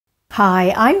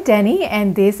Hi, I'm Dani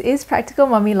and this is Practical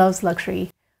Mummy Loves Luxury.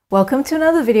 Welcome to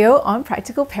another video on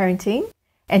practical parenting,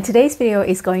 and today's video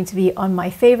is going to be on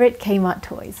my favorite Kmart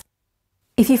toys.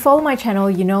 If you follow my channel,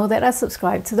 you know that I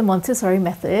subscribe to the Montessori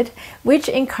method, which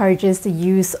encourages the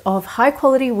use of high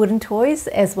quality wooden toys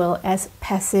as well as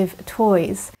passive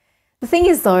toys. The thing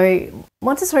is though,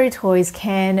 Montessori toys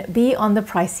can be on the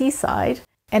pricey side.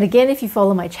 And again, if you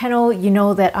follow my channel, you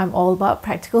know that I'm all about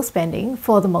practical spending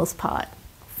for the most part.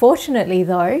 Fortunately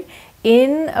though,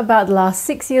 in about the last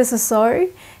 6 years or so,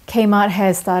 Kmart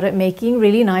has started making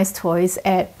really nice toys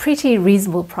at pretty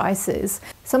reasonable prices.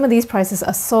 Some of these prices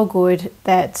are so good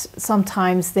that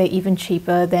sometimes they're even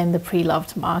cheaper than the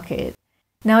pre-loved market.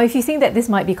 Now, if you think that this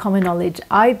might be common knowledge,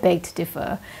 I beg to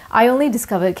differ. I only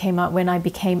discovered Kmart when I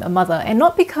became a mother, and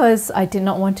not because I did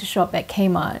not want to shop at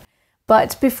Kmart,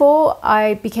 but before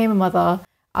I became a mother,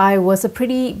 I was a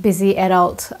pretty busy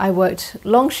adult. I worked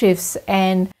long shifts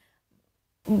and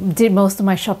did most of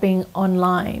my shopping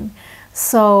online.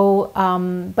 So,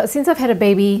 but since I've had a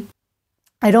baby,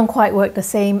 I don't quite work the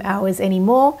same hours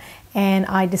anymore, and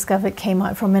I discovered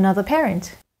Kmart from another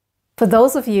parent. For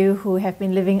those of you who have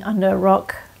been living under a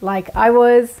rock like I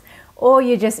was, or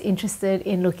you're just interested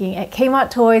in looking at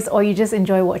Kmart toys, or you just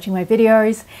enjoy watching my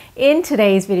videos, in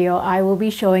today's video I will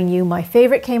be showing you my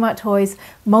favorite Kmart toys,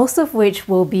 most of which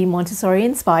will be Montessori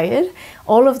inspired.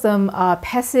 All of them are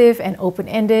passive and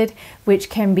open-ended,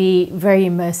 which can be very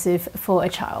immersive for a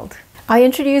child. I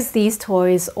introduced these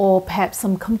toys, or perhaps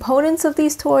some components of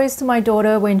these toys, to my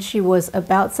daughter when she was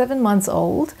about 7 months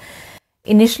old.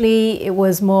 Initially, it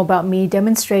was more about me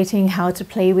demonstrating how to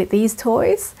play with these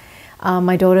toys.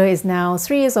 My daughter is now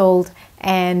 3 years old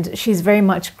and she's very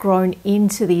much grown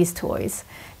into these toys.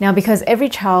 Now, because every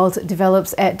child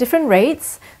develops at different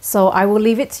rates, so I will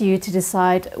leave it to you to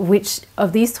decide which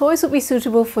of these toys will be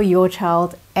suitable for your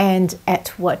child and at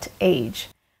what age.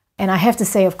 And I have to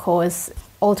say, of course,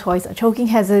 all toys are choking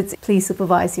hazards. Please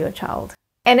supervise your child.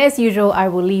 And as usual, I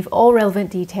will leave all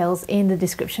relevant details in the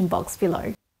description box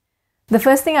below. The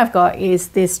first thing I've got is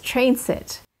this train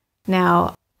set.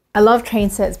 Now, I love train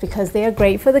sets because they are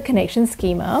great for the connection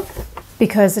schema,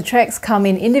 because the tracks come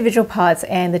in individual parts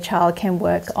and the child can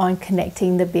work on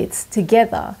connecting the bits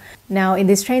together. Now, in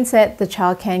this train set, the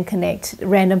child can connect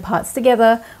random parts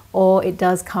together, or it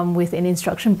does come with an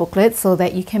instruction booklet so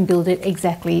that you can build it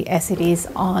exactly as it is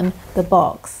on the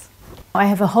box. I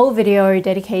have a whole video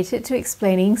dedicated to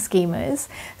explaining schemas,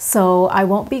 so I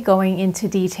won't be going into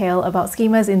detail about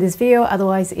schemas in this video,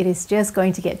 otherwise it is just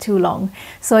going to get too long.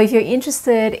 So if you're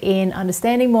interested in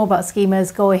understanding more about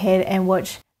schemas, go ahead and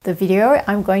watch the video.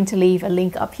 I'm going to leave a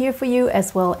link up here for you,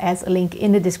 as well as a link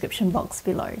in the description box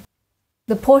below.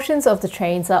 The portions of the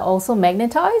trains are also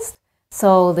magnetized,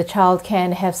 so the child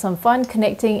can have some fun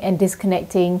connecting and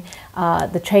disconnecting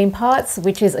the train parts,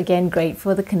 which is again great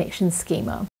for the connection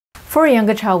schema. For a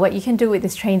younger child, what you can do with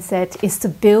this train set is to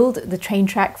build the train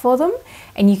track for them,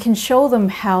 and you can show them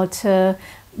how to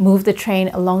move the train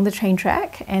along the train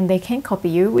track, and they can copy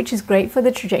you, which is great for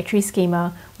the trajectory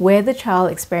schema where the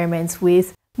child experiments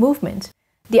with movement.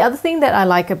 The other thing that I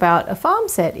like about a farm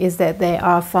set is that they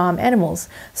are farm animals.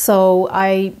 So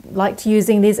I liked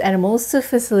using these animals to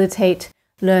facilitate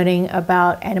learning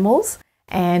about animals,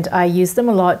 and I use them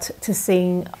a lot to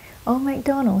sing, "Oh,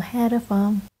 MacDonald had a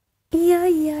farm.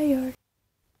 E-I-E-I-O."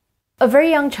 A very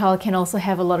young child can also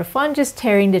have a lot of fun just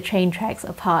tearing the train tracks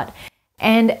apart.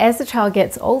 And as the child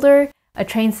gets older, a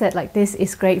train set like this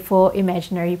is great for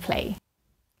imaginary play.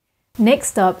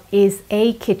 Next up is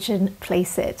a kitchen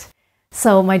playset.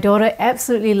 So my daughter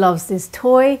absolutely loves this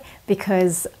toy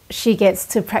because she gets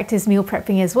to practice meal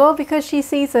prepping as well, because she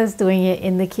sees us doing it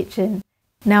in the kitchen.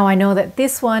 Now, I know that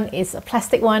this one is a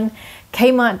plastic one.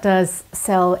 Kmart does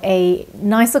sell a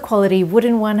nicer quality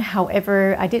wooden one.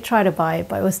 However, I did try to buy it,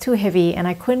 but it was too heavy and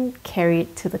I couldn't carry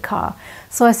it to the car.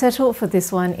 So I settled for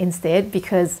this one instead,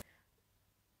 because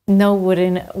no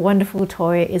wooden wonderful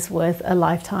toy is worth a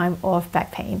lifetime of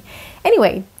back pain.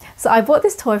 Anyway, so I bought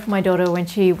this toy for my daughter when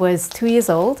she was 2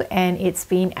 years old, and it's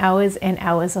been hours and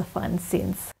hours of fun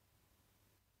since.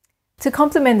 To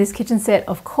complement this kitchen set,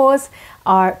 of course,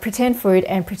 are pretend food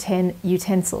and pretend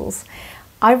utensils.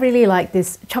 I really like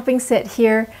this chopping set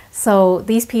here. So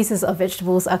these pieces of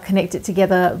vegetables are connected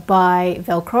together by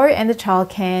Velcro, and the child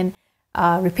can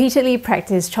repeatedly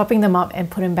practice chopping them up and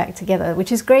put them back together,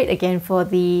 which is great again for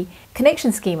the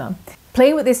connection schema.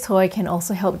 Playing with this toy can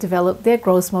also help develop their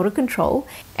gross motor control,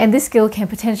 and this skill can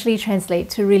potentially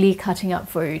translate to really cutting up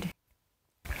food.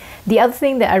 The other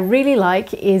thing that I really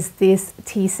like is this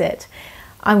tea set.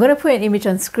 I'm going to put an image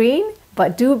on screen,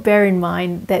 but do bear in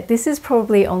mind that this is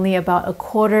probably only about a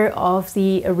quarter of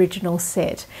the original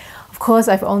set. Of course,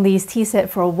 I've owned this tea set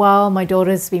for a while. My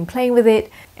daughter's been playing with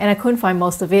it and I couldn't find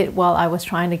most of it while I was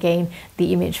trying to gain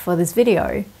the image for this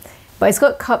video. But it's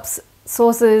got cups,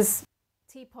 saucers,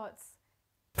 teapots,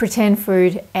 pretend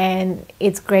food, and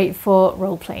it's great for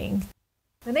role-playing.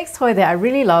 The next toy that I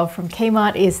really love from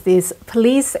Kmart is this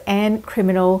police and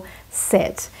criminal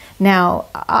set. Now,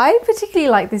 I particularly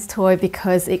like this toy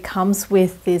because it comes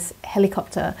with this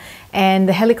helicopter, and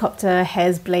the helicopter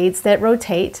has blades that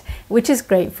rotate, which is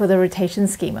great for the rotation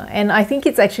schema. And I think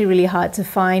it's actually really hard to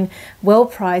find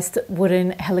well-priced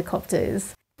wooden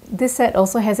helicopters. This set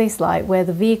also has a slide where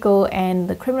the vehicle and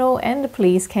the criminal and the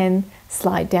police can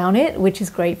slide down it, which is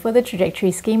great for the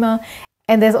trajectory schema.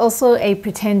 And there's also a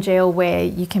pretend jail where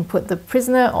you can put the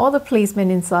prisoner or the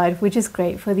policeman inside, which is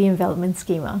great for the envelopment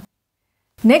schema.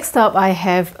 Next up, I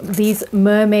have these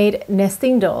mermaid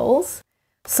nesting dolls.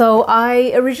 So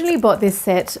I originally bought this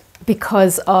set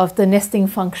because of the nesting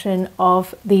function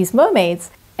of these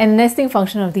mermaids. And the nesting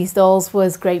function of these dolls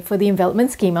was great for the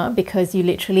envelopment schema because you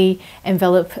literally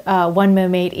envelop one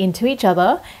mermaid into each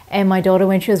other. And my daughter,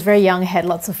 when she was very young, had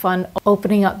lots of fun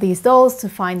opening up these dolls to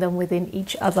find them within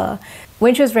each other.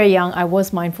 When she was very young, I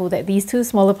was mindful that these two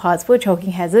smaller parts were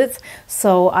choking hazards,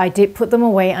 so I did put them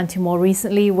away until more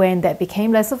recently when that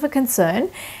became less of a concern.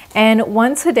 And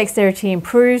once her dexterity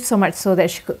improved, so much so that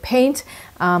she could paint,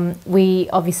 we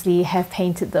obviously have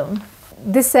painted them.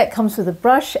 This set comes with a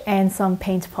brush and some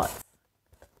paint pots.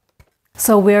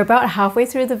 So we're about halfway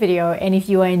through the video, and if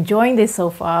you are enjoying this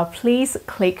so far, please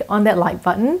click on that like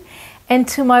button. And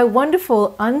to my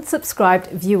wonderful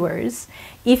unsubscribed viewers,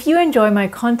 if you enjoy my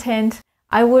content,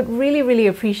 I would really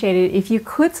appreciate it if you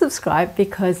could subscribe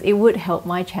because it would help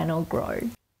my channel grow.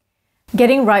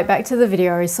 Getting right back to the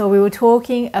video, so we were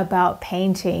talking about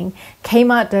painting.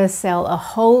 Kmart does sell a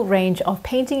whole range of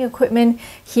painting equipment.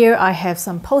 Here I have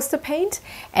some poster paint,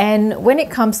 and when it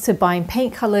comes to buying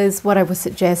paint colors, what I would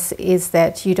suggest is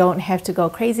that you don't have to go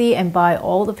crazy and buy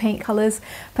all the paint colors.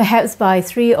 Perhaps buy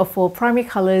 3 or 4 primary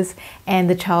colors, and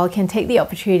the child can take the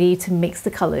opportunity to mix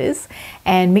the colors.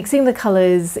 And mixing the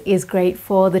colors is great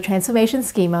for the transformation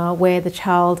schema where the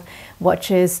child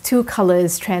watches 2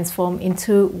 colors transform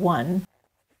into one.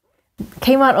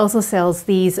 Kmart also sells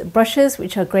these brushes,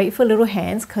 which are great for little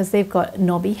hands because they've got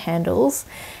knobby handles.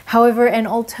 However, an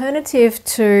alternative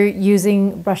to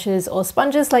using brushes or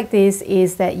sponges like this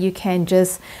is that you can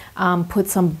just put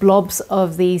some blobs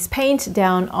of these paint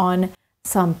down on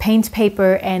some paint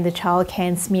paper and the child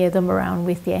can smear them around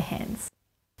with their hands.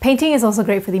 Painting is also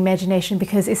great for the imagination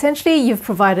because essentially you've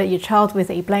provided your child with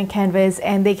a blank canvas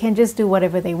and they can just do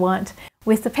whatever they want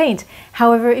with the paint.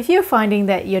 However, if you're finding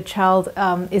that your child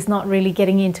is not really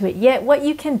getting into it yet, what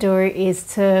you can do is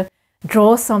to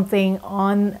draw something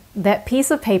on that piece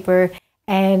of paper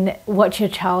and watch your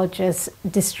child just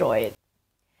destroy it.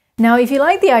 Now, if you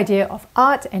like the idea of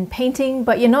art and painting,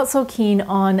 but you're not so keen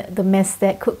on the mess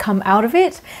that could come out of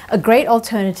it, a great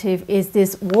alternative is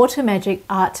this Water Magic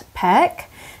art pack.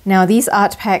 Now, these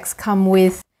art packs come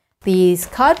with these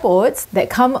cardboards that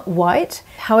come white.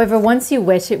 However, once you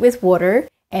wet it with water,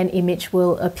 an image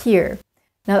will appear.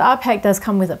 Now, the art pack does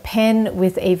come with a pen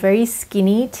with a very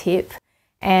skinny tip.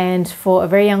 And for a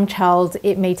very young child,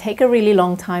 it may take a really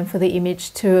long time for the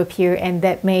image to appear, and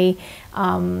that may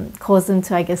cause them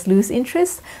to, I guess, lose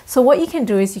interest. So what you can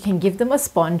do is you can give them a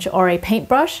sponge or a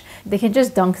paintbrush. They can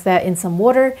just dunk that in some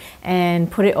water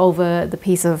and put it over the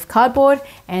piece of cardboard,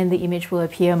 and the image will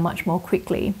appear much more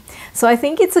quickly. So I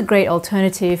think it's a great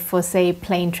alternative for, say,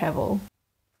 plane travel.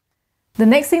 The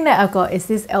next thing that I've got is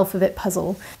this alphabet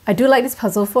puzzle. I do like this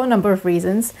puzzle for a number of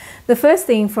reasons. The first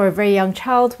thing, for a very young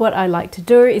child, what I like to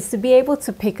do is to be able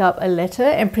to pick up a letter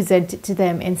and present it to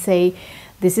them and say,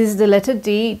 this is the letter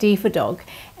D, D for dog.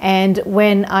 And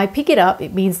when I pick it up,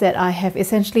 it means that I have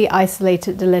essentially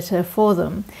isolated the letter for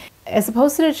them. As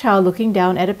opposed to the child looking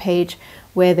down at a page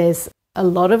where there's a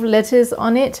lot of letters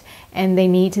on it and they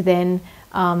need to then,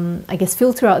 I guess,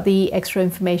 filter out the extra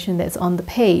information that's on the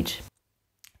page.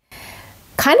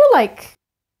 Kind of like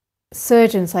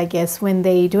surgeons, I guess, when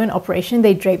they do an operation,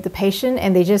 they drape the patient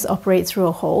and they just operate through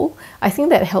a hole. I think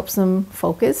that helps them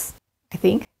focus, I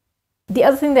think. The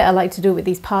other thing that I like to do with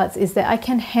these parts is that I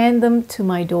can hand them to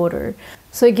my daughter.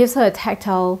 So it gives her a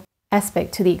tactile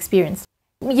aspect to the experience.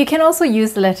 You can also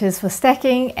use the letters for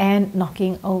stacking and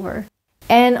knocking over.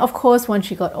 And of course, once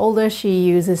she got older, she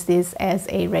uses this as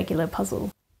a regular puzzle.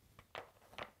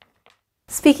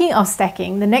 Speaking of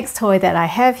stacking, the next toy that I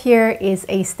have here is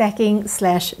a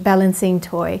stacking/balancing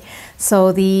toy.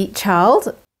 So the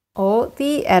child or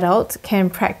the adult can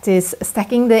practice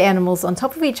stacking the animals on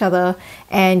top of each other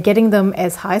and getting them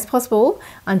as high as possible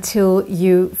until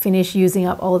you finish using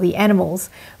up all the animals.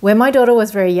 When my daughter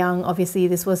was very young, obviously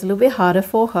this was a little bit harder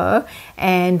for her,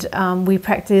 and we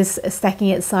practiced stacking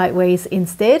it sideways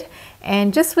instead.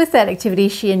 And just with that activity,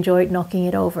 she enjoyed knocking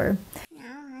it over.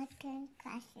 Now I can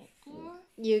crush it down.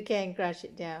 You can crush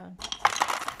it down.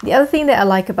 The other thing that I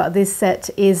like about this set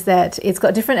is that it's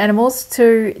got different animals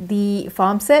to the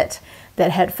farm set that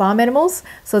had farm animals.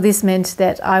 So this meant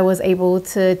that I was able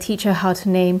to teach her how to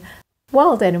name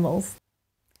wild animals.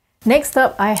 Next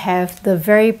up, I have the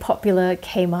very popular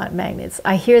Kmart magnets.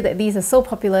 I hear that these are so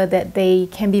popular that they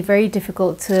can be very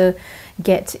difficult to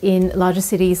get in larger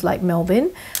cities like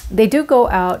Melbourne. They do go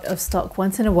out of stock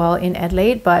once in a while in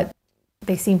Adelaide, but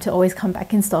they seem to always come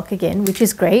back in stock again, which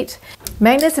is great.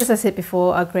 Magnets, as I said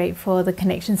before, are great for the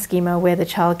connection schema where the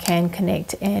child can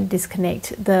connect and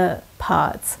disconnect the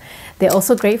parts. They're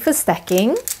also great for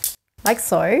stacking, like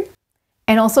so,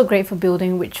 and also great for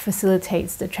building, which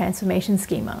facilitates the transformation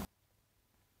schema.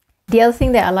 The other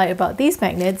thing that I like about these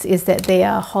magnets is that they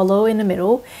are hollow in the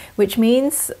middle, which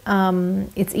means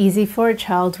it's easy for a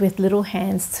child with little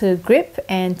hands to grip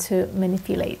and to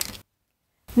manipulate.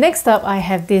 Next up, I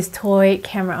have this toy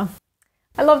camera.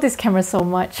 I love this camera so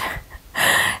much.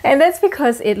 And that's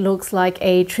because it looks like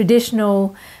a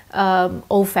traditional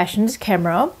old-fashioned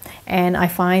camera, and I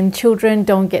find children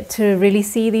don't get to really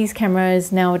see these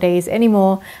cameras nowadays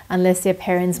anymore unless their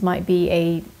parents might be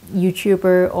a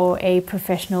YouTuber or a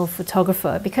professional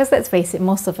photographer, because let's face it,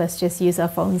 most of us just use our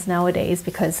phones nowadays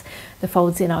because the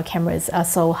phones in our cameras are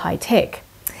so high-tech.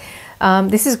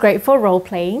 This is great for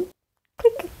role-playing.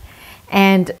 Click.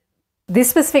 And this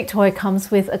specific toy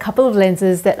comes with a couple of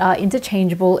lenses that are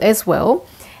interchangeable as well.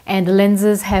 And the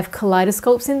lenses have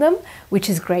kaleidoscopes in them, which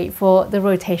is great for the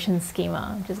rotation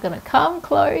schema. I'm just gonna come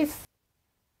close.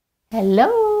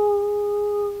 Hello.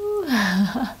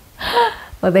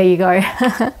 Well, there you go.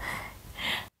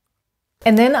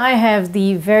 And then I have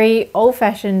the very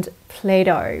old-fashioned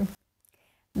Play-Doh.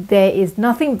 There is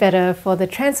nothing better for the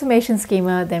transformation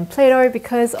schema than Play-Doh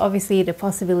because obviously the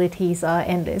possibilities are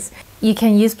endless. You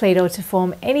can use Play-Doh to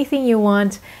form anything you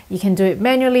want. You can do it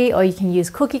manually or you can use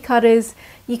cookie cutters.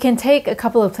 You can take a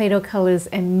couple of Play-Doh colors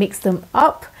and mix them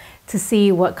up to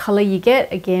see what color you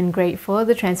get. Again, great for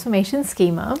the transformation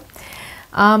schema.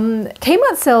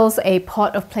 Kmart sells a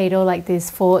pot of Play-Doh like this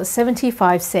for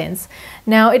 75 cents.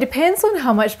 Now, it depends on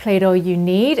how much Play-Doh you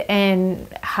need and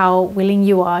how willing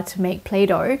you are to make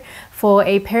Play-Doh. For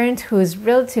a parent who's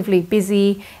relatively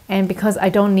busy, and because I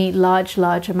don't need large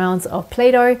amounts of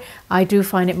Play-Doh, I do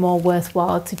find it more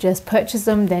worthwhile to just purchase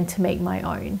them than to make my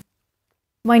own.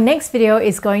 My next video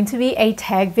is going to be a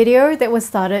tag video that was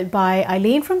started by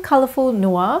Eileen from Colourful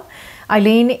Noir.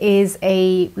 Eileen is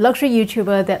a luxury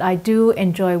YouTuber that I do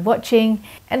enjoy watching,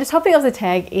 and the topic of the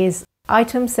tag is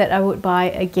items that I would buy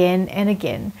again and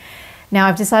again. Now,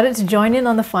 I've decided to join in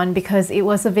on the fun because it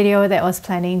was a video that I was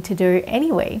planning to do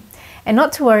anyway. And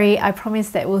not to worry, I promise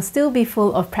that it will still be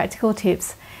full of practical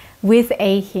tips with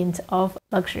a hint of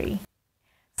luxury.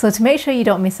 So to make sure you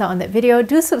don't miss out on that video,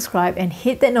 do subscribe and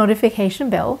hit that notification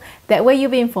bell. That way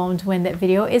you'll be informed when that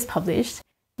video is published.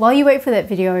 While you wait for that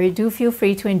video, do feel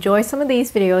free to enjoy some of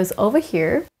these videos over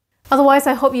here. Otherwise,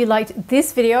 I hope you liked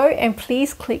this video and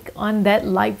please click on that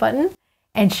like button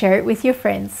and share it with your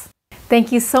friends.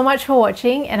 Thank you so much for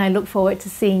watching and I look forward to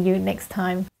seeing you next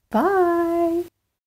time. Bye!